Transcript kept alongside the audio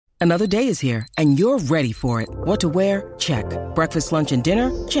Another day is here, and you're ready for it. What to wear? Check. Breakfast, lunch, and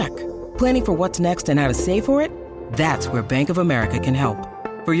dinner? Check. Planning for what's next and how to save for it? That's where Bank of America can help.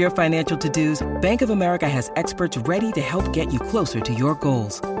 For your financial to-dos, Bank of America has experts ready to help get you closer to your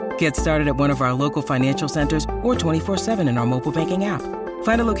goals. Get started at one of our local financial centers or 24/7 in our mobile banking app.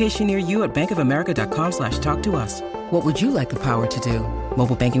 Find a location near you at bankofamerica.com/talktous. What would you like the power to do?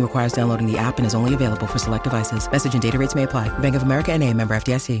 Mobile banking requires downloading the app and is only available for select devices. Message and data rates may apply. Bank of America N.A., member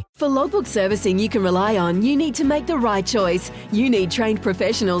FDIC. For logbook servicing you can rely on, you need to make the right choice. You need trained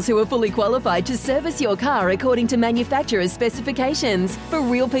professionals who are fully qualified to service your car according to manufacturer's specifications. For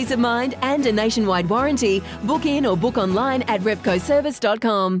real peace of mind and a nationwide warranty, book in or book online at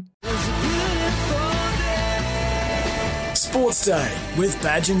repcoservice.com. Sportsday with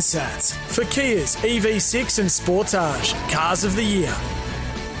Badge and Sats for Kia's EV6 and Sportage Cars of the Year.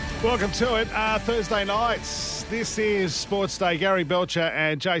 Welcome to it. Thursday nights. This is Sportsday. Gary Belcher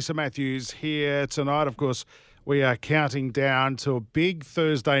and Jason Matthews here tonight. Of course, we are counting down to a big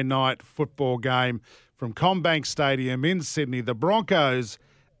Thursday night football game from Combank Stadium in Sydney. The Broncos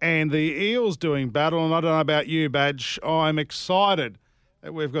and the Eels doing battle. And I don't know about you, Badge. I'm excited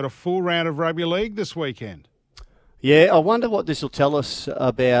that we've got a full round of rugby league this weekend. Yeah, I wonder what this will tell us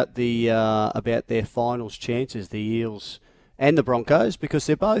about their finals chances, the Eels and the Broncos, because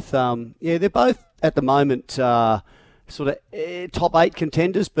they're both they're both at the moment sort of top 8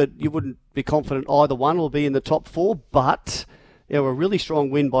 contenders, but you wouldn't be confident either one will be in the top 4. But a really strong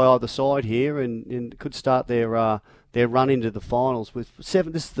win by either side here, and could start their run into the finals with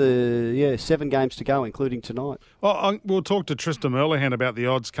 7. This is 7 games to go, including tonight. Well, we'll talk to Tristan Merlihan about the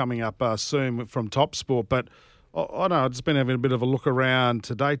odds coming up soon from Top Sport, but I don't know, I've just been having a bit of a look around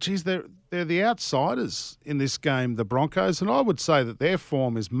today. Geez, they're the outsiders in this game, the Broncos, and I would say that their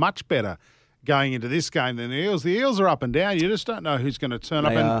form is much better going into this game than the Eels. The Eels are up and down. You just don't know who's going to turn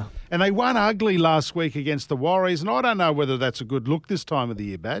up. And they won ugly last week against the Warriors, and I don't know whether that's a good look this time of the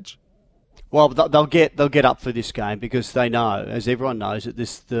year, Badge. Well, they'll get up for this game because they know, as everyone knows, that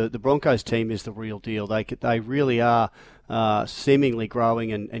the Broncos team is the real deal. They really are seemingly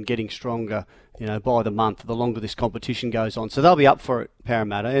growing and getting stronger, by the month, the longer this competition goes on. So they'll be up for it,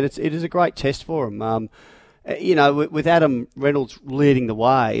 Parramatta, and it is a great test for them. With Adam Reynolds leading the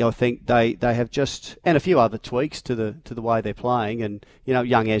way, I think they have just, and a few other tweaks to the way they're playing, and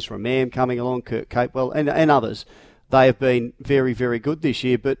young Ezra Mam coming along, Kurt Capewell, and others. They have been very, very good this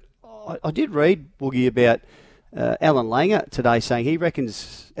year. But I did read, Woogie, about Alan Langer today saying he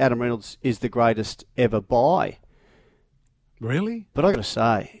reckons Adam Reynolds is the greatest ever by. Really? But I got to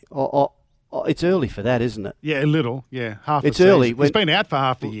say, it's early for that, isn't it? Yeah, a little. Yeah, half. It's early. He's been out for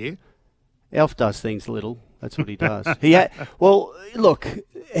half the year. Alf does things little. That's what he does. Look,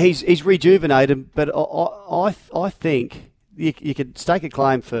 he's rejuvenated, but I think you could stake a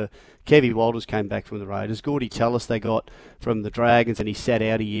claim for Kevy Walters came back from the Raiders. Gordy Tallis they got from the Dragons, and he sat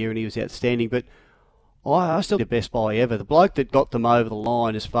out a year and he was outstanding. But I still think the best buy ever. The bloke that got them over the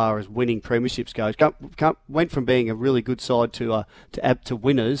line as far as winning premierships goes, went from being a really good side to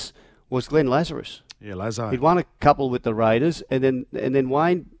winners, was Glenn Lazarus. Yeah, Lazo. He'd won a couple with the Raiders, and then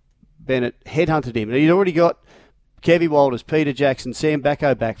Wayne Bennett headhunted him. And he'd already got Kevy Walters, Peter Jackson, Sam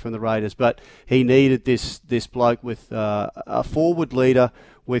Backo back from the Raiders, but he needed this bloke with a forward leader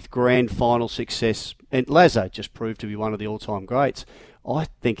with grand final success. And Lazo just proved to be one of the all-time greats. I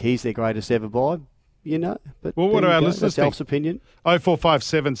think he's their greatest ever buy. But well, what are our listeners think? That's Alf's opinion.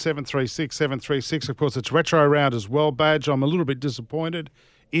 0457 736 736. Of course, it's retro round as well, Badge. I'm a little bit disappointed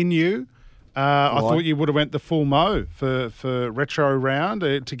in you. I thought you would have went the full mo for retro round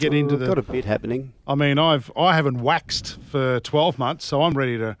to get into the. Got a bit happening. I mean, I haven't waxed for 12 months, so I'm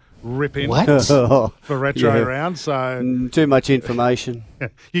ready to rip in for retro round. So too much information.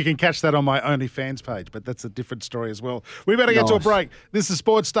 You can catch that on my OnlyFans page, but that's a different story as well. We better get to a break. This is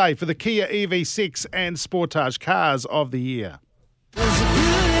Sports Day for the Kia EV6 and Sportage Cars of the Year.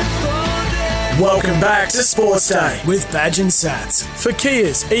 Welcome back to Sports Day with Badge and Sats for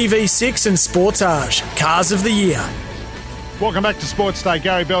Kia's EV6 and Sportage Cars of the Year. Welcome back to Sports Day.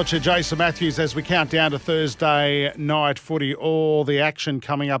 Gary Belcher, Jason Matthews, as we count down to Thursday night footy. All the action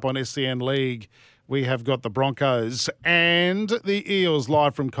coming up on SCN League. We have got the Broncos and the Eels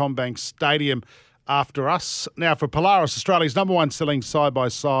live from Combank Stadium after us. Now for Polaris, Australia's number one selling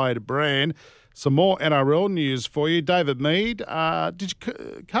side-by-side brand. Some more NRL news for you. David Mead, did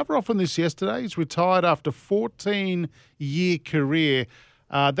you cover off on this yesterday? He's retired after a 14-year career.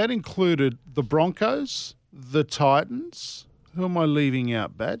 That included the Broncos, the Titans. Who am I leaving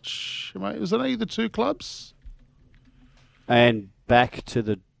out, Badge? Was it any of the two clubs? And back to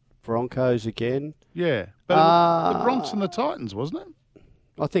the Broncos again? Yeah. But the Bronx and the Titans, wasn't it?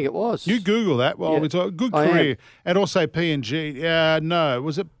 I think it was. You Google that while we talk. Good I career. am. And also PNG. No,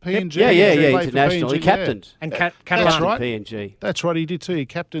 was it PNG? Yeah, He played for international. He PNG, captained. And That's Catalan. right. PNG. That's right, he did too. He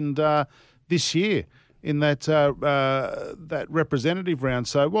captained this year in that representative round.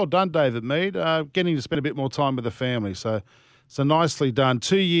 So well done, David Mead. Getting to spend a bit more time with the family. So nicely done.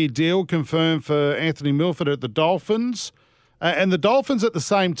 2-year deal confirmed for Anthony Milford at the Dolphins. And the Dolphins at the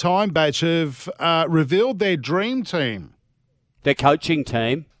same time, Badge, have revealed their dream team. Their coaching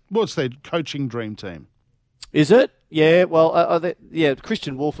team. What's their coaching dream team? Is it? Yeah, well,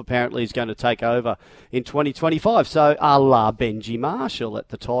 Christian Wolf apparently is going to take over in 2025. So, a la Benji Marshall at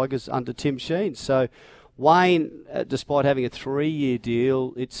the Tigers under Tim Sheen. So, Wayne, despite having a 3-year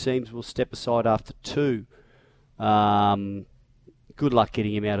deal, it seems will step aside after 2. Good luck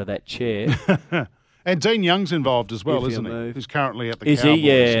getting him out of that chair. And Dean Young's involved as well, If isn't he'll he? move. Who's currently at the Is Cowboys. he?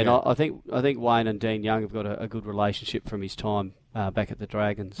 Yeah, and I think Wayne and Dean Young have got a good relationship from his time back at the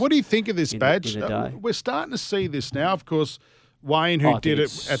Dragons. What do you think of this, Badge? in a day. We're starting to see this now. Of course, Wayne, who did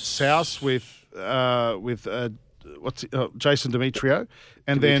it at South with Jason Demetrio,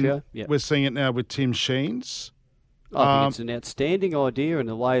 and then we're seeing it now with Tim Sheens. I think it's an outstanding idea in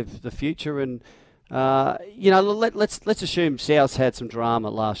the way of the future. And let's assume South had some drama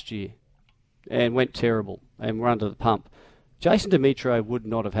last year and went terrible and were under the pump. Jason Demetrio would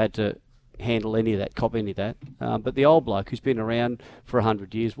not have had to handle any of that, cop any of that. But the old bloke who's been around for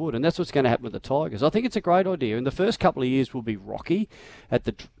 100 years would. And that's what's going to happen with the Tigers. I think it's a great idea. And the first couple of years will be rocky at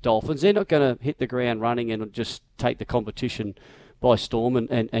the Dolphins. They're not going to hit the ground running and just take the competition by storm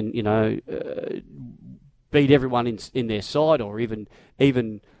and beat everyone in their side, or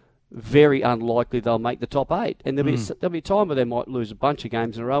even very unlikely they'll make the top 8. And there'll be a time where they might lose a bunch of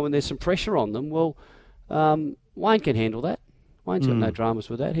games in a row and there's some pressure on them. Well, Wayne can handle that. Wayne's got no dramas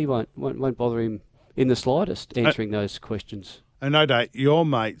with that. He won't bother him in the slightest answering those questions. And no doubt your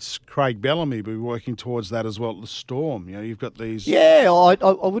mates, Craig Bellamy, will be working towards that as well at the Storm. You know, you've got these... Yeah,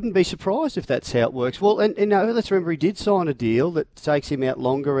 I wouldn't be surprised if that's how it works. Well, and let's remember he did sign a deal that takes him out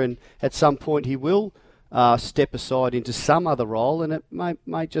longer, and at some point he will step aside into some other role, and it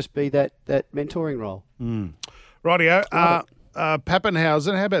may just be that mentoring role. Rightio.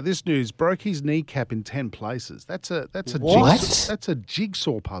 Pappenhausen, how about this news? Broke his kneecap in 10 places. That's a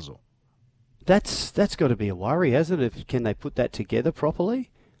jigsaw puzzle. That's got to be a worry, hasn't it? Can they put that together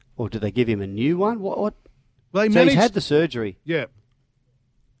properly, or do they give him a new one? What? Well, he's had the surgery. Yeah,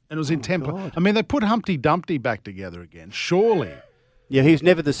 and it was in 10. I mean, they put Humpty Dumpty back together again. Surely. Yeah, he was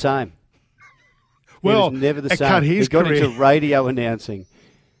never the same. Well, he was never the it same. cut his he got career. into radio announcing.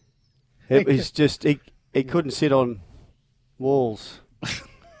 It was just he couldn't sit on walls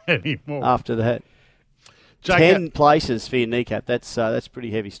anymore after that. Jake, 10 places for your kneecap. That's pretty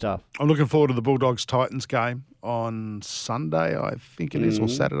heavy stuff. I'm looking forward to the Bulldogs-Titans game on Sunday, I think it is, or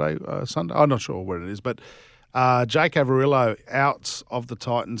Saturday, Sunday. I'm not sure where it is, but Jake Averillo out of the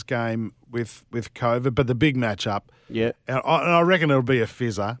Titans game with COVID, but the big matchup. Yeah. And I reckon it'll be a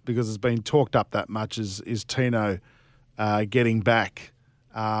fizzer because it's been talked up that much is Tino getting back.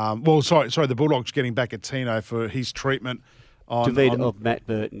 The Bulldogs getting back at Tino for his treatment on Matt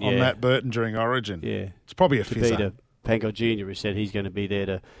Burton. On Matt Burton during Origin. Yeah. It's probably a fizzer. Tavita Pango Jr. who said he's going to be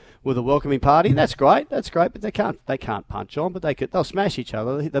there with a welcoming party. And that's great, but they can't punch on, but they'll smash each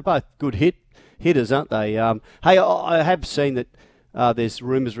other. They're both good hitters, aren't they? Hey, I have seen that there's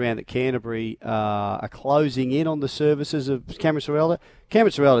rumours around that Canterbury are closing in on the services of Cameron Sorrelda.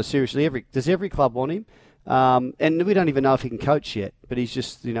 Cameron Sorrelda, seriously, does every club want him? And we don't even know if he can coach yet, but he's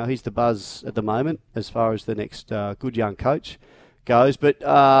just, he's the buzz at the moment as far as the next good young coach goes. But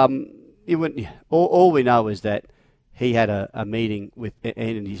all we know is that he had a meeting with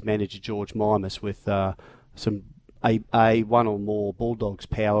and his manager George Mimas with a one or more Bulldogs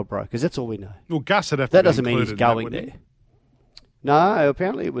power brokers. That's all we know. Well, Gus would have to that be doesn't mean he's going that, there. No,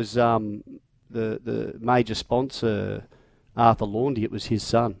 apparently it was the major sponsor Arthur Laundy. It was his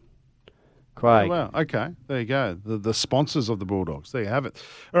son. Craig. Oh, wow. Okay. There you go. The sponsors of the Bulldogs. There you have it.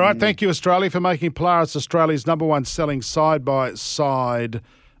 All right. Thank you, Australia, for making Polaris Australia's #1 selling side-by-side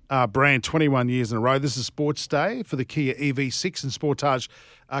brand 21 years in a row. This is Sports Day for the Kia EV6 and Sportage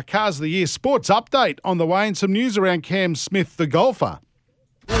Cars of the Year. Sports update on the way and some news around Cam Smith, the golfer.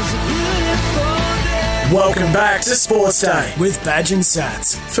 Welcome back to Sports Day with Badge and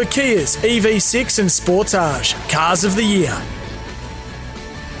Sats for Kia's EV6 and Sportage Cars of the Year.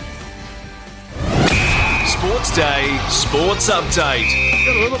 Sports Day Sports Update.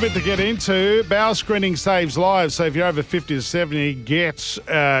 Got a little bit to get into. Bowel screening saves lives, so if you're over 50 to 70, get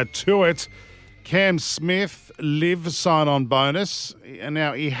to it. Cam Smith, live sign-on bonus. And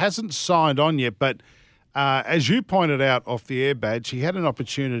now, he hasn't signed on yet, but As you pointed out off the air, Badge, he had an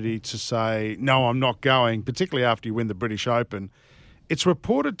opportunity to say, no, I'm not going, particularly after you win the British Open. It's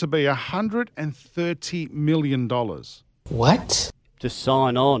reported to be $130 million. What? To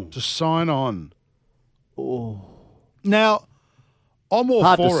sign on. To sign on. Oh. Now, I'm all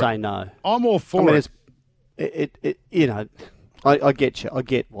Hard for it. to say no. I'm all for it. I get you. I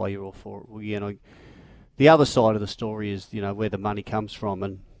get why you're all for it. Well, the other side of the story is, where the money comes from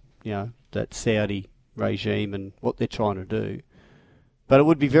and, that Saudi regime and what they're trying to do. But it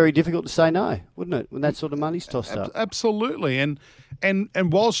would be very difficult to say no, wouldn't it, when that sort of money's tossed up? Absolutely. And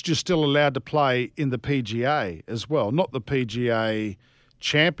whilst you're still allowed to play in the PGA as well, not the PGA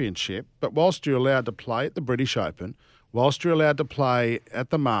Championship, but whilst you're allowed to play at the British Open, whilst you're allowed to play at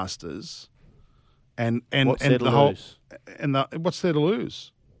the Masters, and what's and there to the whole lose? And what's there to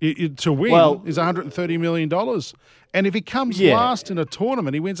lose? To win is $130 million. And if he comes last in a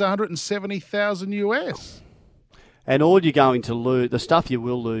tournament, he wins $170,000 US. And all you're going to lose, the stuff you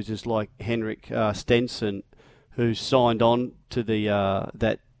will lose is like Henrik Stenson, who signed on to the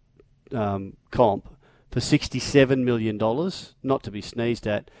that comp for $67 million, not to be sneezed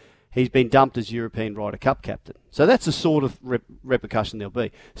at. He's been dumped as European Ryder Cup captain. So that's the sort of repercussion there'll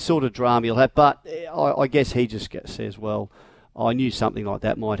be, sort of drama you'll have. But I guess he just says, well, I knew something like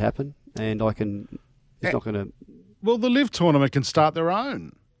that might happen, and it's not going to... Well, the LIV tournament can start their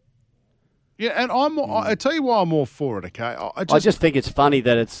own. Yeah, and I tell you why I'm all for it, okay? I just think it's funny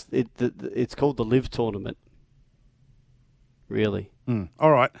that it's called the LIV tournament. Really.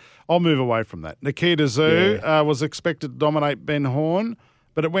 All right, I'll move away from that. Nikita Zhu was expected to dominate Ben Horn,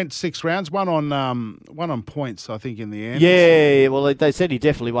 but it went 6 rounds, one on points, I think, in the end. Yeah, well, they said he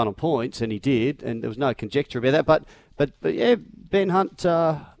definitely won on points, and he did, and there was no conjecture about that. But yeah, Ben Hunt,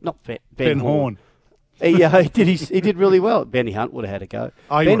 not Ben Horn. He did really well. Benny Hunt would have had a go.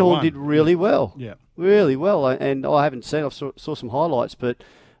 Ben Horn did really well. Yeah. Really well. And I haven't seen, I saw some highlights, but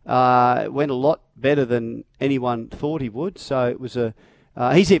it went a lot better than anyone thought he would. So it was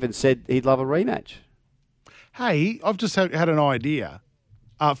he's even said he'd love a rematch. Hey, I've just had an idea.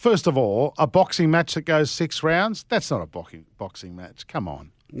 First of all, a boxing match that goes 6 rounds, that's not a boxing match. Come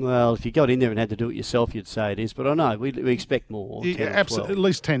on. Well, if you got in there and had to do it yourself, you'd say it is. But I know, we expect more. 10 or 12. At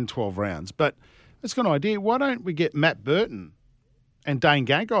least 10, 12 rounds. But it's got an idea. Why don't we get Matt Burton and Dane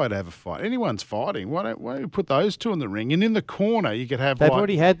Gagai to have a fight? Anyone's fighting. Why don't we put those two in the ring? And in the corner, you could have... They've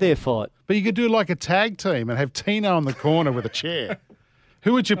already had their fight. But you could do like a tag team and have Tino in the corner with a chair.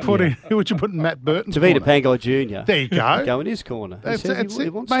 Who would you put in? Who would you put in Matt Burton's corner? Tavita Pangai Jr. There you go. Go in his corner. That's he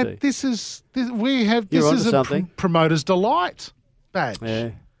it, wants mate. to. This is a promoter's delight badge.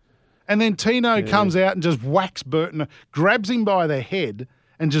 Yeah. And then Tino comes out and just whacks Burton, grabs him by the head,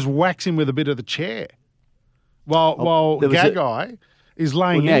 and just whacks him with a bit of the chair, while Gagai is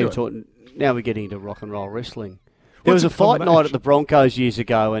laying into it. Now we're getting into rock and roll wrestling. There was a fight night at the Broncos years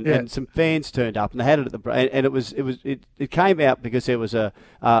ago, and some fans turned up, and they had it at and it came out because there was a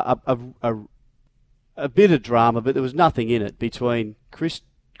bit of drama, but there was nothing in it between Chris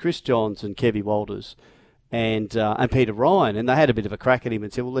Johns and Kevin Walters and Peter Ryan, and they had a bit of a crack at him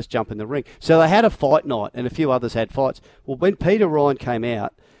and said, well, let's jump in the ring. So they had a fight night, and a few others had fights. Well, when Peter Ryan came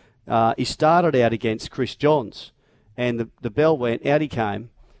out, he started out against Chris Johns, and the bell went, out he came.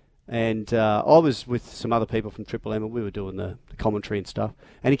 And I was with some other people from Triple M, and we were doing the commentary and stuff.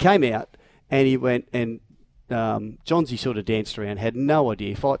 And he came out, and he went, and Johnsy sort of danced around, had no idea.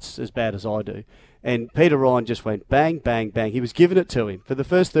 He fights as bad as I do. And Peter Ryan just went bang, bang, bang. He was giving it to him. For the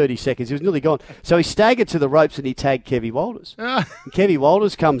first 30 seconds, he was nearly gone. So he staggered to the ropes, and he tagged Kevin Walters. And Kevin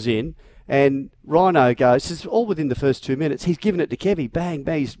Walters comes in, and Rhino goes, this is all within the first 2 minutes. He's giving it to Kevin, bang,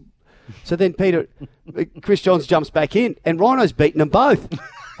 bang. So then Chris Johns jumps back in, and Rhino's beating them both.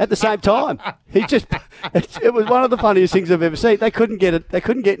 At the same time, it was one of the funniest things I've ever seen. They couldn't get it. They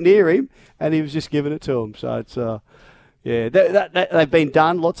couldn't get near him, and he was just giving it to them. So it's they've been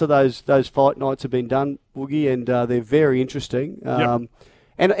done. Lots of those fight nights have been done, Woogie, and they're very interesting.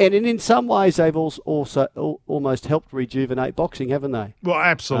 And in some ways, they've also almost helped rejuvenate boxing, haven't they? Well,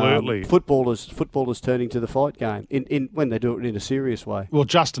 absolutely. Footballers turning to the fight game in when they do it in a serious way. Well,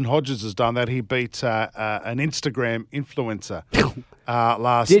 Justin Hodges has done that. He beat an Instagram influencer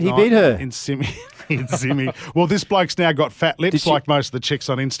last night. Did he beat her? In Simi. Well, this bloke's now got fat lips like most of the chicks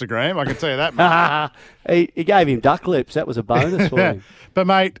on Instagram. I can tell you that, mate. He gave him duck lips. That was a bonus for him. But,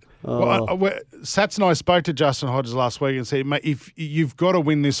 mate... Well, Sats and I spoke to Justin Hodges last week and said, mate, if you've got to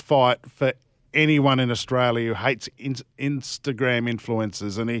win this fight for anyone in Australia who hates Instagram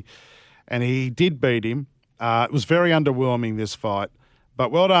influencers, and he did beat him. It was very underwhelming, this fight. But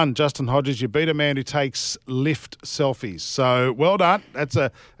well done, Justin Hodges. You beat a man who takes lift selfies. So well done. That's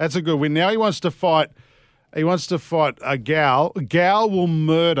a good win. Now he wants to fight He wants to fight a Gal. Gal will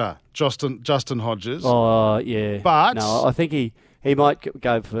murder Justin Hodges. Oh, yeah. But no, I think he might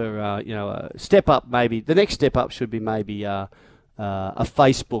go for a step up. Maybe the next step up should be maybe a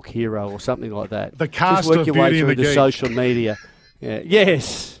Facebook hero or something like that. The cast Just work of your Beauty way and through the the Geek. social media. Yeah.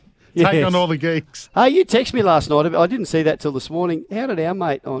 Yes. Take on all the geeks. You texted me last night. I didn't see that till this morning. How did our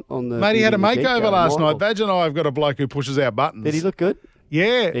mate on the... Mate, he had a Beauty and the Geek makeover go, last Michael? night. Badge and I have got a bloke who pushes our buttons. Did he look good?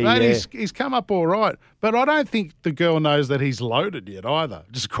 Yeah, mate, Yeah. he's come up all right. But I don't think the girl knows that he's loaded yet either,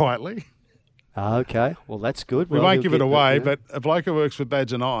 just quietly. Okay, well, that's good. We Well, won't he'll give it get away, that, but a bloke who works with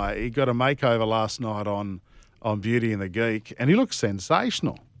Badge and I, he got a makeover last night on Beauty and the Geek, and he looks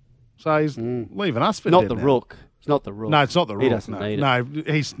sensational. So he's leaving us for Not dead the now. Rook. It's not the Rook. No, it's not the Rook. He doesn't need it. No,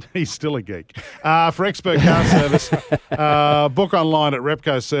 he's still a geek. For expert car service, book online at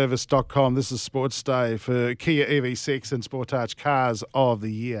repcoservice.com. This is Sports Day for Kia EV6 and Sportage Cars of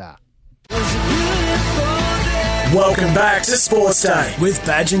the Year. Welcome back to Sports Day with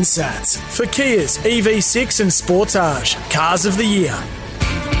Badge and Sats for Kia's EV6 and Sportage Cars of the Year.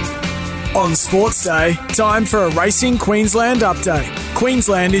 On Sports Day, time for a Racing Queensland update.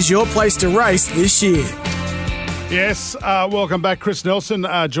 Queensland is your place to race this year. Yes, welcome back. Chris Nelson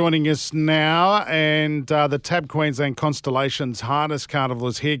joining us now, and the Tab Queensland Constellations Harness Carnival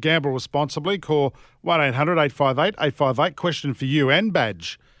is here. Gamble responsibly. Call 1-800-858-858. Question for you and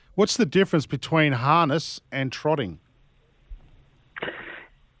Badge. What's the difference between harness and trotting?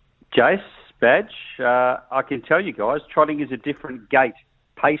 Jace, Badge, I can tell you guys, trotting is a different gait.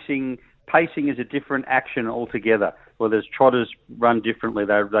 Pacing is a different action altogether. Whereas trotters run differently.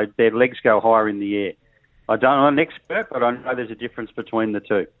 Their legs go higher in the air. I'm an expert, but I know there's a difference between the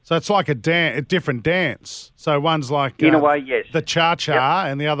two. So it's like a different dance. So one's like in a way, yes, the cha-cha,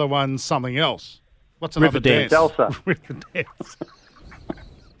 and the other one's something else. What's another dance? Salsa. River dance.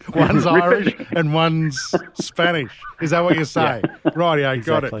 One's Irish and one's Spanish. Is that what you say? Yeah. Rightio,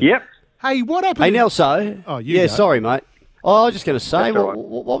 Exactly. got it. Yep. Hey, what happened? Hey, Nelso. Oh, you yeah, go. sorry, mate. Oh, I was just going to say, That's all right.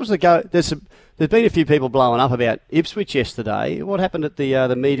 what was the go? There's been a few people blowing up about Ipswich yesterday. What happened at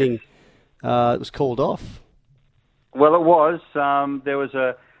the meeting that was called off? Well, it was. There was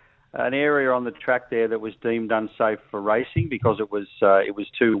an area on the track there that was deemed unsafe for racing because it was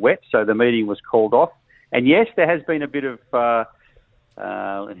too wet, so the meeting was called off. And yes, there has been a bit of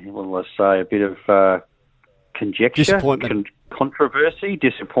conjecture, Disappointment. controversy,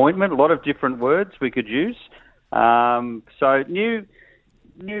 disappointment. A lot of different words we could use. So new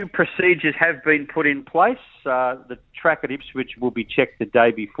procedures have been put in place. The track at Ipswich will be checked the day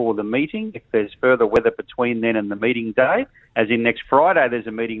before the meeting. If there's further weather between then and the meeting day, as in next Friday there's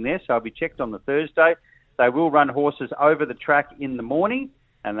a meeting there, so it'll be checked on the Thursday. They will run horses over the track in the morning,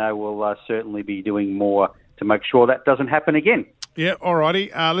 and they will certainly be doing more to make sure that doesn't happen again. Yeah, all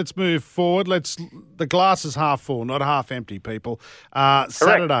righty. Let's move forward. The glass is half full, not half empty, people.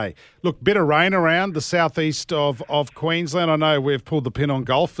 Saturday. Look, bit of rain around the southeast of Queensland. I know we've pulled the pin on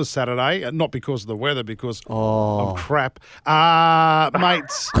golf for Saturday, not because of the weather, because of crap.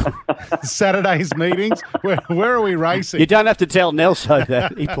 Mates, Saturday's meetings, where are we racing? You don't have to tell Nelso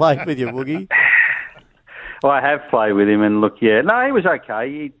that. He played with you, Woogie. Well, I have played with him, and look, yeah, no, he was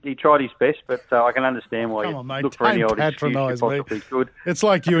okay. He tried his best, but I can understand why Come you on, mate, look for any don't old excuse you patronise me. possibly could. It's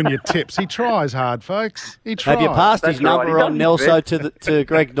like you and your tips. He tries hard, folks. He tries. Have you passed That's his number right. on He does his Nelso to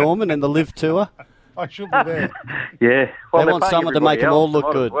Greg Norman and the Live Tour? I should be there. Yeah. Well, They want someone to make them all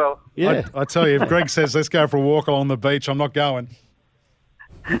look good. Well. Yeah. I tell you, if Greg says, let's go for a walk along the beach, I'm not going.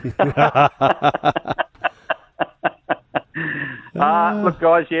 Look,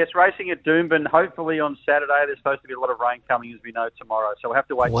 guys, yes, racing at Doomben, hopefully on Saturday. There's supposed to be a lot of rain coming, as we know, tomorrow. So we'll have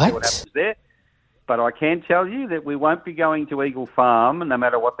to wait and see what happens there. But I can tell you that we won't be going to Eagle Farm no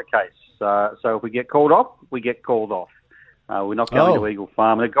matter what the case. So if we get called off, we get called off. We're not going to Eagle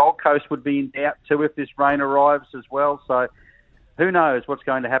Farm. The Gold Coast would be in doubt too if this rain arrives as well. So who knows what's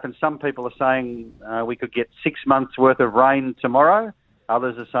going to happen. Some people are saying we could get 6 months' worth of rain tomorrow.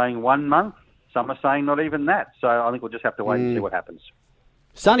 Others are saying 1 month. Some are saying not even that. So I think we'll just have to wait and see what happens.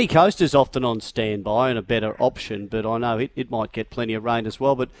 Sunny Coast is often on standby and a better option, but I know it might get plenty of rain as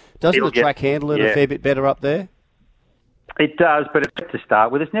well. But doesn't the track handle it a fair bit better up there? It does, but to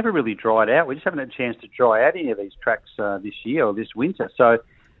start with, it's never really dried out. We just haven't had a chance to dry out any of these tracks this year or this winter. So,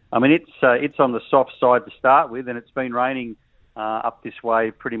 I mean, it's on the soft side to start with, and it's been raining up this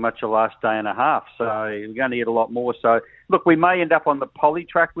way pretty much the last day and a half. So we're going to get a lot more. So, look, we may end up on the poly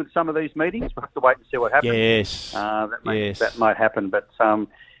track with some of these meetings. We'll have to wait and see what happens. Yes. That might happen. But,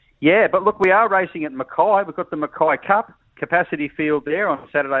 but look, we are racing at Mackay. We've got the Mackay Cup capacity field there on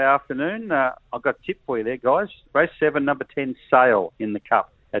Saturday afternoon. I've got a tip for you there, guys. Race 7, number 10, Sail in the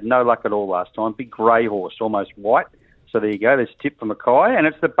Cup. Had no luck at all last time. Big grey horse, almost white. So there you go. There's a tip from Mackay. And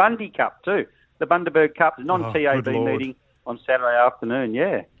it's the Bundy Cup too. The Bundaberg Cup, the non-TAB meeting on Saturday afternoon,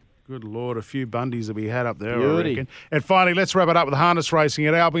 yeah. Good Lord, a few Bundys that we had up there, I reckon. And finally, let's wrap it up with harness racing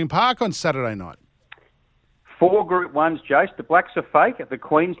at Albion Park on Saturday night. 4 Group 1s, Jace. The Blacks are fake, the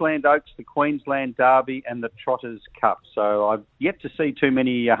Queensland Oaks, the Queensland Derby and the Trotters Cup. So I've yet to see too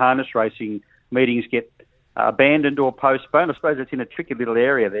many harness racing meetings get abandoned or postponed. I suppose it's in a tricky little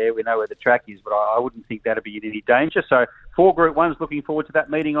area there. We know where the track is, but I wouldn't think that'd be in any danger. So 4 Group 1s, looking forward to that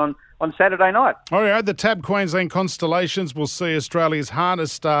meeting on Saturday night. All right, the TAB Queensland Constellations will see Australia's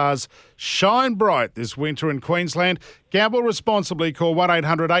harness stars shine bright this winter in Queensland. Gamble responsibly. Call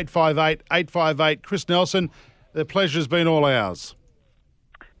 1-800-858-858. Chris Nelson, the pleasure's been all ours.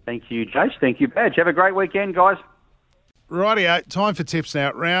 Thank you, Jace. Thank you, Badge. Have a great weekend, guys. Rightio, time for tips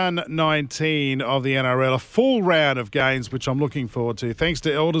now. Round 19 of the NRL, a full round of games, which I'm looking forward to. Thanks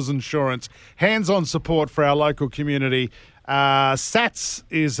to Elders Insurance, hands-on support for our local community. Sats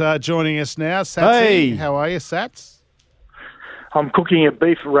is joining us now. Satsy, hey, how are you, Sats? I'm cooking a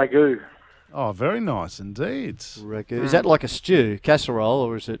beef ragu. Oh, very nice indeed. Ragu. Is that like a stew, casserole,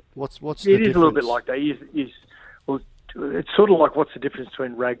 or is it? What's the difference? It is a little bit like that. It's sort of like what's the difference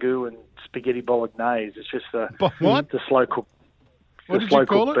between ragu and spaghetti bolognese? It's just the slow cook. What did you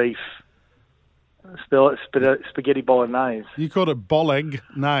call it? Beef. Spaghetti bolognese. You called it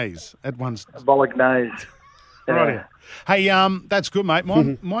bolognese at once. Bolognese. Right. Hey, that's good, mate.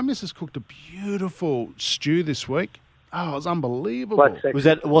 My missus cooked a beautiful stew this week. Oh, it was unbelievable. Was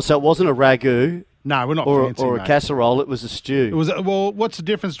that? So it wasn't a ragu? No, we're not fancy, or mate. A casserole. It was a stew. It was. Well, what's the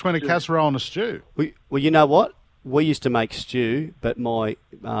difference between a casserole and a stew? Well, you know what? We used to make stew, but my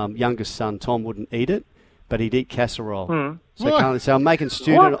youngest son, Tom, wouldn't eat it, but he'd eat casserole. So I'm making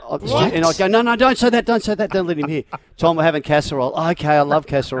stew, and I go, no, don't say that, don't let him hear. Tom, we're having casserole. Okay, I love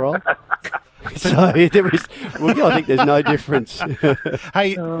casserole. So there is, I think there's no difference.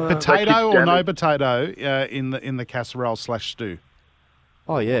 Hey, potato or no potato in the casserole / stew?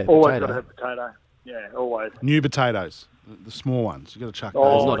 Oh, yeah, always got to have potato. Yeah, always. New potatoes, the small ones. You've got to chuck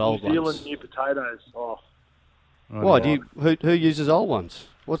those. Not old New Zealand ones. new potatoes. Oh. Why who uses old ones?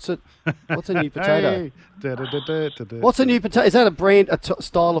 What's a new potato? What's a new potato? Is that a brand,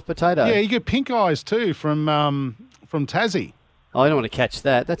 style of potato? Yeah, you get pink eyes too from Tassie. I don't want to catch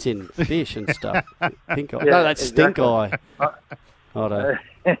that. That's in fish and stuff. Pink eye. Yeah, no, that's exactly. Stink eye.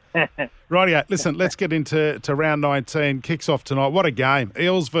 Rightio. Listen, let's get into round 19. Kicks off tonight. What a game!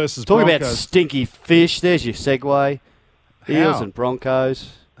 Eels versus Broncos. Talking about stinky fish. There's your segue. Eels and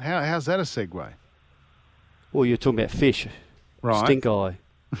Broncos. How's that a segue? Well, you're talking about fish. Right. Stink eye.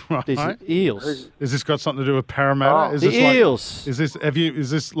 Right. There's eels. Has this got something to do with Parramatta? The eels. Is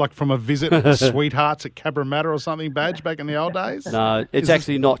this like from a visit Sweethearts at Cabramatta or something, Badge, back in the old days? No, it's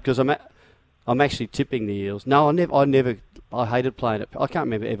actually not, because I'm actually tipping the Eels. No, I hated playing it. I can't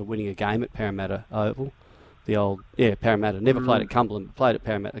remember ever winning a game at Parramatta Oval. The old, Parramatta. Never played at Cumberland, but played at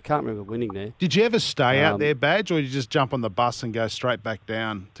Parramatta. I can't remember winning there. Did you ever stay out there, Badge, or did you just jump on the bus and go straight back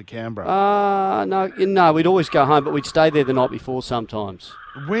down to Canberra? No, we'd always go home, but we'd stay there the night before sometimes.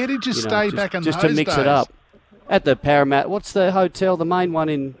 Where did you stay back in those days? Just to mix it up. At the Parramatta. What's the hotel, the main one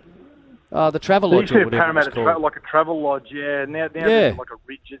in the Travelodge or whatever it's called? Like a Travelodge, yeah. Now there's like a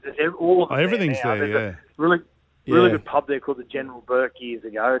Ridge. All of everything's there, There's a really good pub there called the General Burke years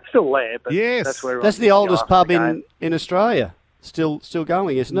ago. It's still there, but that's the oldest pub in Australia. Still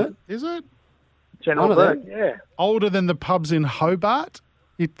going, isn't it? Is it? General Burke, yeah. Older than the pubs in Hobart?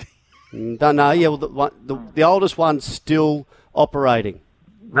 Don't know. Yeah, well, the oldest one's still operating.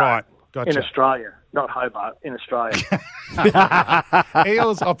 Right, gotcha. In Australia, not Hobart, in Australia.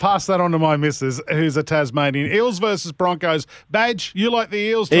 Eels, I'll pass that on to my missus, who's a Tasmanian. Eels versus Broncos. Badge, you like the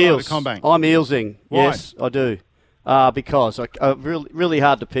Eels tonight at Combank? I'm Eelsing. Why? Yes, I do. Because really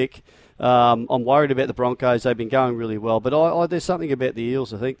hard to pick. I'm worried about the Broncos. They've been going really well, but there's something about the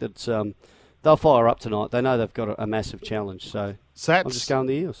Eels. I think that they'll fire up tonight. They know they've got a massive challenge. So I'm just going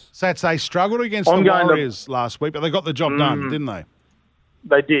the Eels. Sats, they struggled against the Warriors last week, but they got the job done, didn't they?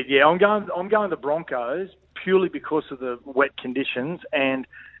 They did, yeah. I'm going the Broncos purely because of the wet conditions, and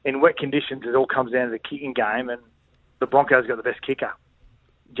in wet conditions it all comes down to the kicking game, and the Broncos got the best kicker.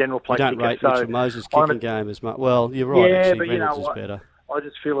 General play kicker. You don't rate Mitchell Moses' kicking game as much. Well, you're right. Yeah, actually, but Reynolds is better. I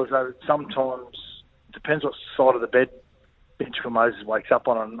just feel as though sometimes depends what side of the bed Mitchell Moses wakes up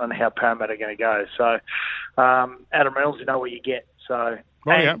on and how Parramatta are going to go. So Adam Reynolds, you know what you get. So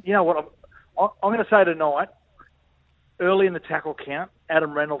you know what I'm going to say tonight. Early in the tackle count,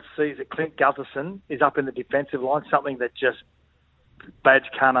 Adam Reynolds sees that Clint Gutherson is up in the defensive line, something that just Badge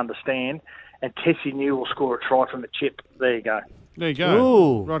can't understand, and Tessie New will score a try from the chip. There you go. There you go.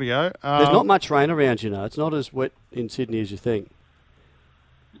 Ooh. Rightio. There's not much rain around, you know. It's not as wet in Sydney as you think.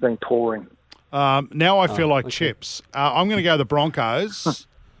 It's been pouring. Now I feel like chips. I'm going to go the Broncos.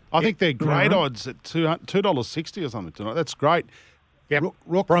 I think they're great odds at $2.60 or something tonight. That's great. Yep.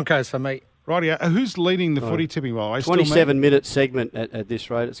 Broncos for me. Rightio. Who's leading the footy tipping, by the way? 27-minute segment at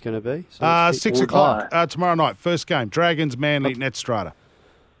this rate it's going to be. So 6 o'clock tomorrow night. First game. Dragons, Manly, Netstrata.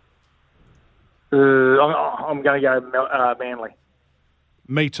 I'm going to go Manly.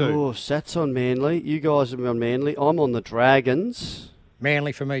 Me too. Oh, Sats on Manly. You guys are on Manly. I'm on the Dragons.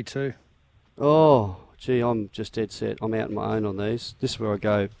 Manly for me too. Oh, gee, I'm just dead set. I'm out on my own on these. This is where I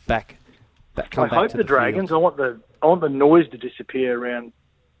go back. I hope the Dragons. I want the noise to disappear around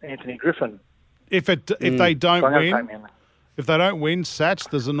Anthony Griffin. If they don't win, Sats,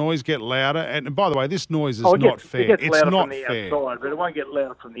 does the noise get louder? And by the way, this noise is not fair. It gets it's louder not from the fair. outside, but it won't get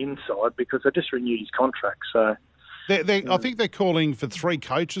louder from the inside because they just renewed his contract. So I think they're calling for 3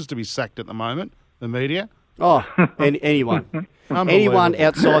 coaches to be sacked at the moment. The media. Oh, anyone, anyone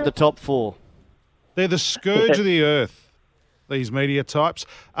outside the top 4. They're the scourge of the earth. These media types.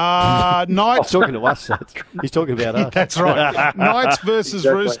 Knights. He's talking to us. He's talking about us. That's right. Knights versus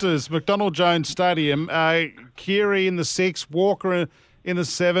Roosters. McDonald Jones Stadium. Keary in the 6. Walker in the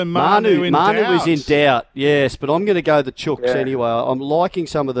 7. Manu in doubt. Manu is in doubt. Yes, but I'm going to go the Chooks anyway. I'm liking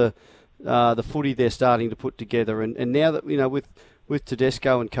some of the footy they're starting to put together, and now that with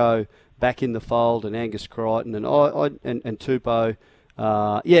Tedesco and co back in the fold, and Angus Crichton and Tupou,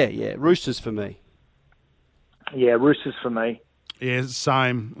 Roosters for me. Yeah, Roosters for me. Yeah,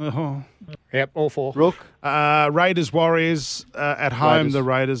 same. Oh. Yep, all 4. Rook. Raiders, Warriors at home. Raiders. The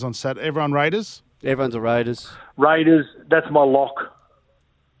Raiders on Saturday. Everyone Raiders? Everyone's a Raiders. Raiders, that's my lock.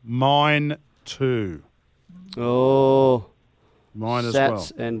 Mine too. Oh. Mine as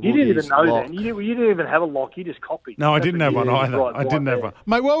Sats well. And you didn't even know lock. that. You didn't even have a lock. You just copied. No, I didn't have one either. I didn't have one.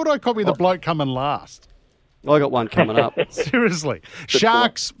 Mate, why would I copy the bloke coming last? I got one coming up. Seriously.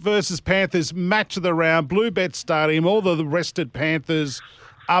 Sharks versus Panthers, match of the round, Bluebet Stadium. All the rested Panthers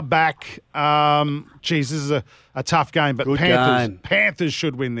are back. This is a tough game, but Panthers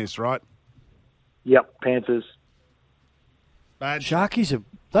should win this, right? Yep, Panthers. Sharkies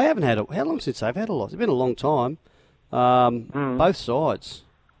they haven't had how long since they've had a loss? It's been a long time. Both sides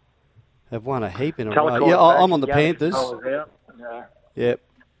have won a heap in a row. Yeah, I'm on the Panthers. Yep.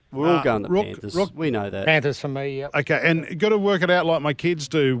 We're all going to Panthers. We know that. Panthers for me, yep. Okay, and you got to work it out like my kids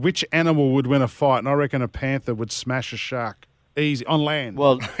do. Which animal would win a fight? And I reckon a panther would smash a shark. Easy. On land.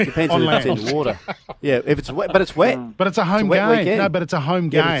 Well, depends if it's in the water. Yeah, if it's wet. But it's wet. But it's a home game. Weekend. No, but it's a home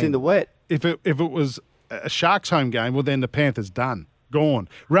game. Yeah, it's in the wet. If it was a Sharks home game, well, then the Panthers done. Gone.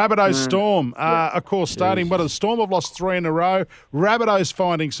 Rabbitohs Storm, of course, starting. But the Storm have lost 3 in a row. Rabbitohs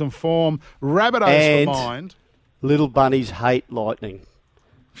finding some form. Rabbitohs for mind. Little bunnies hate lightning.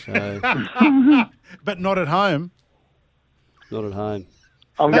 So. But not at home. Not at home.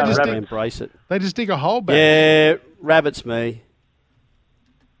 I'm going to embrace it. They just dig a hole back. Yeah, rabbits me.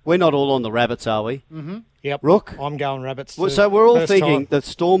 We're not all on the rabbits, are we? Mm-hmm. Yep. Rook? I'm going rabbits too. Well, so we're all thinking the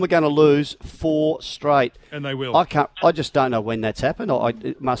Storm are going to lose 4 straight. And they will. I just don't know when that's happened.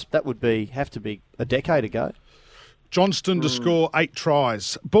 That would have to be a decade ago. Johnston to score 8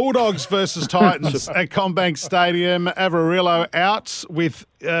 tries. Bulldogs versus Titans at Combank Stadium. Avarillo out with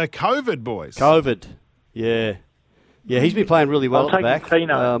COVID, boys. COVID, yeah. Yeah, he's been playing really well at the back.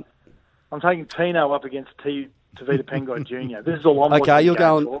 Tino. I'm taking Tino up against Tavita Pengai Jr. This is all I'm okay, you're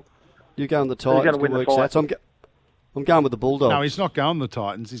going the Titans. He's going to win the fight. I'm going with the Bulldogs. No, he's not going the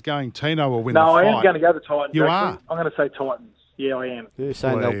Titans. He's going Tino will win the fight. No, I am going to go the Titans. You actually. are? I'm going to say Titans. Yeah, I am. You're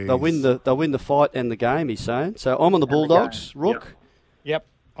saying they'll win the fight and the game, he's saying. So I'm on the Bulldogs. Rook? Yep.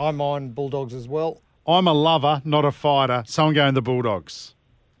 I'm on Bulldogs as well. I'm a lover, not a fighter, so I'm going the Bulldogs.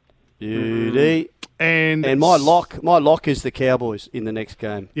 Beauty. And my lock is the Cowboys in the next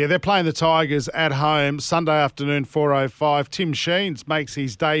game. Yeah, they're playing the Tigers at home Sunday afternoon, 4:05. Tim Sheens makes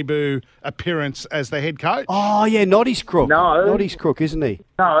his debut appearance as the head coach. Oh, yeah, Noddy's crook. No. Noddy's crook, isn't he?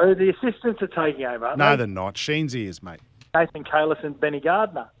 No, the assistants are taking over. No, they're not. Sheensy is, mate. Nathan Kalis and Benny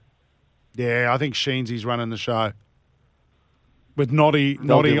Gardner. Yeah, I think Sheensy's running the show. With Noddy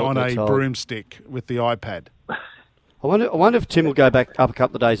on a broomstick with the iPad. I wonder if Tim will go back up a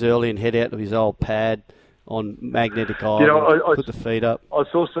couple of days early and head out to his old pad on Magnetic Island, put the feet up. I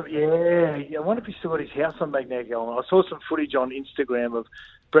saw some, I wonder if he's still got his house on Magnetic Island. I saw some footage on Instagram of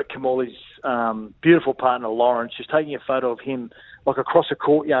Brett Kamali's beautiful partner, Lawrence, just taking a photo of him like across a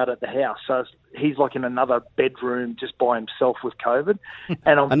courtyard at the house. So he's like in another bedroom just by himself with COVID.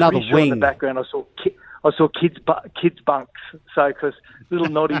 And I'm another pretty sure wing. in the background I saw kids bunks. So because little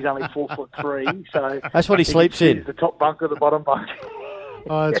Noddy's only 4'3", so that's what he sleeps in. The top bunk or the bottom bunk.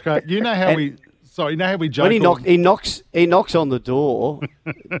 Oh, that's great. You know how we joke. When he knocks on the door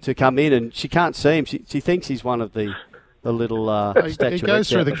to come in, and she can't see him. She thinks he's one of the little statuettes. He goes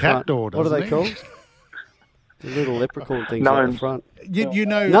through the cat front. door, doesn't What are they he? called? The little leprechaun things at the front. You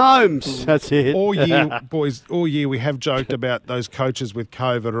know, gnomes. That's it. All year we have joked about those coaches with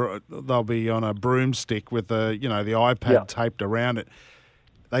COVID, or they'll be on a broomstick with the iPad taped around it.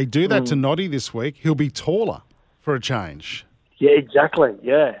 They do that to Noddy this week. He'll be taller for a change. Yeah, exactly.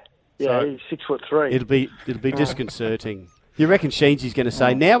 Yeah, So- he's 6'3". It'll be disconcerting. You reckon Sheensy's going to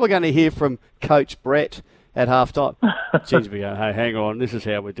say, now we're going to hear from Coach Brett at halftime? Sheensy be going, hey, hang on, this is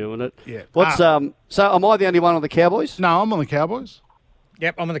how we're doing it. Yeah. So am I the only one on the Cowboys? No, I'm on the Cowboys.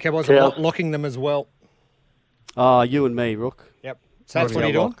 Yep, I'm on the Cowboys. I'm locking them as well. Oh, you and me, Rook. Yep. Sats, what are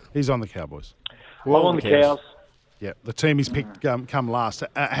you doing? He's on the Cowboys. I'm on the Cows. Yeah, the team he's picked come last.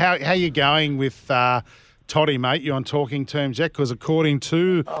 How you going with Toddy, mate? You on talking terms yet? Because according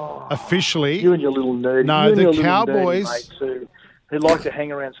to officially, You and your little nerdy. No, you and the your little Cowboys- nerdy mates who like to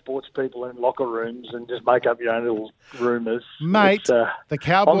hang around sports people in locker rooms and just make up your own little rumours. Mate, the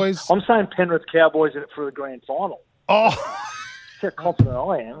Cowboys. I'm saying Penrith Cowboys in it for the grand final. Oh, That's how confident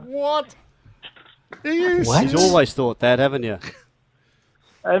I am. what? Yes. You've always thought that, haven't you?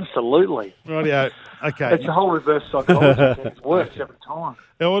 Absolutely. Rightio. Okay. It's a whole reverse psychology. It works every time.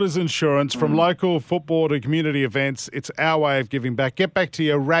 Elders Insurance, from local football to community events, it's our way of giving back. Get back to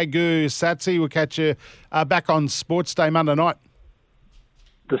your ragu, Satsy. We'll catch you back on Sports Day Monday night.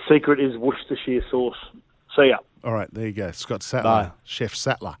 The secret is Worcestershire sauce. See ya. All right, there you go. Scott Sattler, Bye. Chef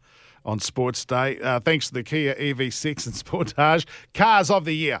Sattler on Sports Day. Thanks to the Kia EV6 and Sportage. Cars of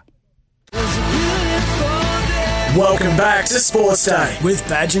the Year. Welcome back to Sports Day with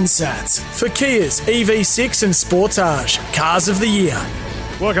Badge and Sats for Kia's EV6 and Sportage Cars of the Year.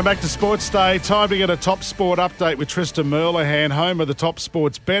 Welcome back to Sports Day. Time to get a Top Sport update with Tristan Merlihan, home of the Top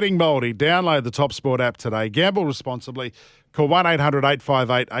Sports betting multi. Download the Top Sport app today. Gamble responsibly. Call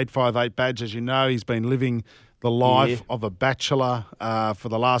 1-800-858-858. Badge, as you know, he's been living the life of a bachelor for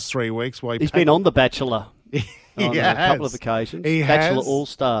the last 3 weeks. While He's been on The Bachelor on a has. couple of occasions. He Bachelor has.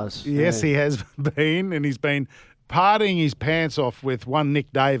 All-Stars. Yes, he has been, and he's been partying his pants off with one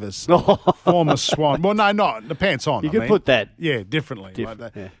Nick Davis, former Swan. Well, no, not the pants on. You I could mean. put that. Yeah, differently. Like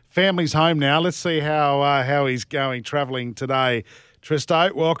that. yeah. Family's home now. Let's see how he's going travelling today.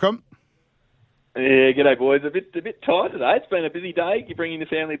 Tristo, welcome. Yeah, g'day boys. A bit tired today. It's been a busy day. You're bringing the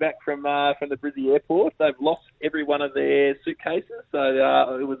family back from the Brizzy airport. They've lost every one of their suitcases, so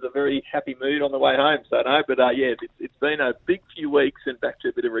it was a very happy mood on the way home. So no, but it's been a big few weeks and back to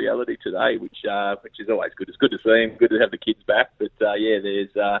a bit of reality today, which is always good. It's good to see them. Good to have the kids back. But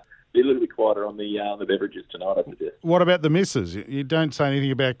there's be a little bit quieter on the beverages tonight, I suggest. What about the missus? You don't say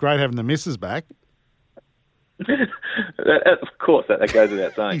anything about great having the missus back. Of course, that goes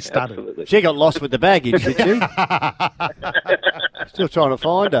without saying. He stuttered. Absolutely. She got lost with the baggage, did she? Still trying to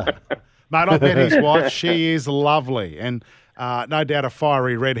find her. Mate, I met his wife. She is lovely and no doubt a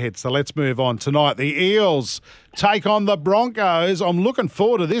fiery redhead. So let's move on. Tonight, the Eels take on the Broncos. I'm looking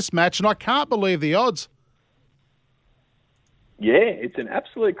forward to this match, and I can't believe the odds. Yeah, it's an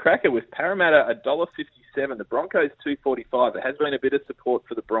absolute cracker with Parramatta $1.57. The Broncos $2.45. There has been a bit of support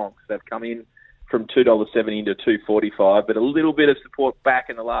for the Bronx. They've come in from $2.70 to $2.45, but a little bit of support back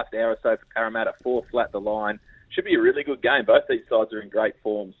in the last hour or so for Parramatta, 4 flat the line. Should be a really good game. Both these sides are in great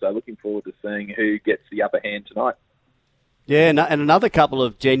form, so looking forward to seeing who gets the upper hand tonight. Yeah, and another couple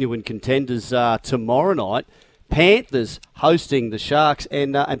of genuine contenders tomorrow night. Panthers hosting the Sharks,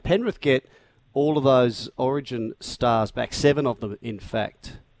 and Penrith get all of those Origin stars back, 7 of them, in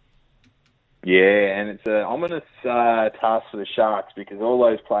fact. Yeah, and it's an ominous task for the Sharks because all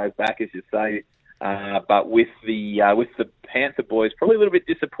those players back, as you say, but with the Panther boys probably a little bit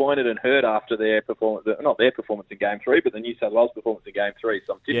disappointed and hurt after their performance, not their performance in Game 3, but the New South Wales performance in Game 3.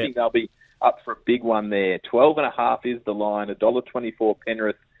 So I'm tipping they'll be up for a big one there. 12.5 is the line, $1.24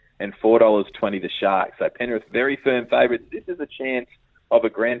 Penrith and $4.20 the Sharks. So Penrith very firm favourites. This is a chance of a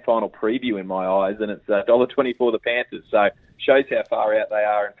grand final preview in my eyes, and it's $1.24 the Panthers. So shows how far out they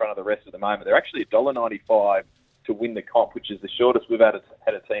are in front of the rest at the moment. They're actually $1.95 to win the comp, which is the shortest we've had a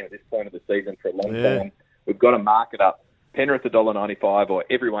team at this point of the season for a long time. We've got to mark it up. Penrith $1.95 or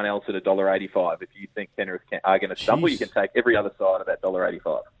everyone else at $1.85. If you think Penrith are going to stumble, you can take every other side of that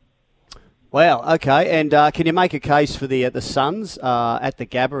 $1.85. Wow, okay. And can you make a case for the Suns at the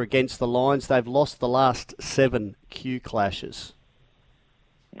Gabba against the Lions? They've lost the last 7 Q clashes.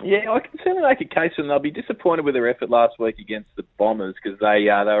 Yeah, I can certainly make a case for them. They'll be disappointed with their effort last week against the Bombers because they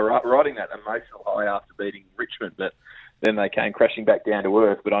were riding that emotional high after beating Richmond, but then they came crashing back down to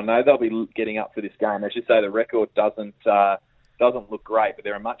earth. But I know they'll be getting up for this game. As you say, the record doesn't look great, but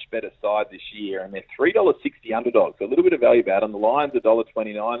they're a much better side this year, and they're $3.60 underdogs. So a little bit of value about them. The Lions are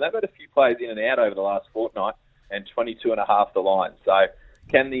 $1.29. They've had a few players in and out over the last fortnight, and 22.5 the line. So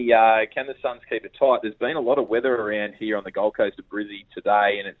can the Suns keep it tight? There's been a lot of weather around here on the Gold Coast of Brizzy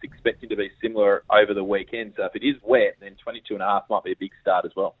today, and it's expected to be similar over the weekend. So if it is wet, then 22.5 might be a big start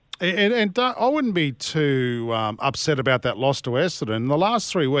as well. And I wouldn't be too upset about that loss to Essendon. In the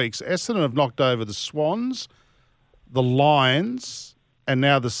last 3 weeks, Essendon have knocked over the Swans, the Lions, and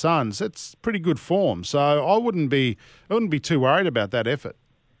now the Suns. It's pretty good form. So I wouldn't be too worried about that effort.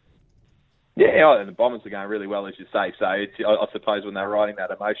 Yeah, and the Bombers are going really well, as you say. So I suppose when they're riding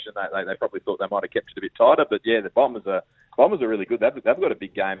that emotion, they probably thought they might have kept it a bit tighter. But yeah, the Bombers are really good. They've got a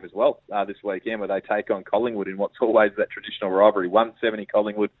big game as well this weekend where they take on Collingwood in what's always that traditional rivalry. 170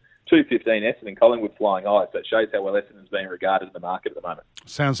 Collingwood, 215 Essendon. Collingwood flying high. So it shows how well Essendon's being regarded in the market at the moment.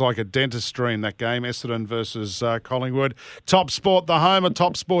 Sounds like a dentist dream, that game, Essendon versus Collingwood. Top Sport, the home of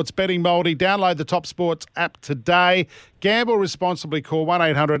Top Sports betting multi. Download the Top Sports app today. Gamble responsibly. Call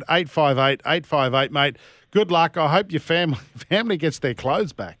 1-800-858-858, mate. Good luck. I hope your family gets their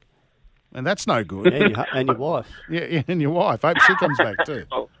clothes back. And that's no good. And your wife. Yeah, and your wife. Hope she comes back too.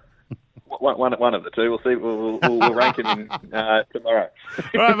 One of the two. We'll see. We'll rank it in tomorrow.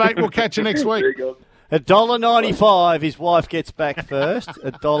 All right, mate. We'll catch you next week. $1.95 his wife gets back first.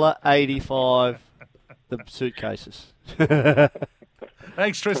 $1.85 the suitcases.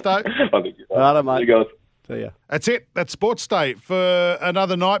 Thanks, Tristo. Righto, mate. You guys. See ya. That's it. That's Sports Day for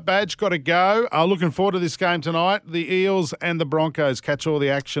another night. Badge, got to go. Looking forward to this game tonight. The Eels and the Broncos. Catch all the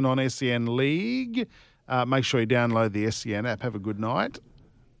action on SEN League. Make sure you download the SEN app. Have a good night.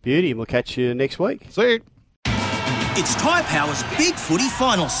 Beauty. We'll catch you next week. See you. It's Tyre Power's Big Footy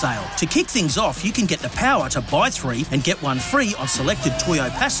Final Sale. To kick things off, you can get the power to buy 3 and get 1 free on selected Toyo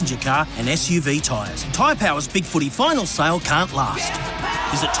passenger car and SUV tyres. Tyre Power's Big Footy Final Sale can't last.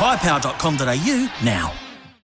 Visit tyrepower.com.au now.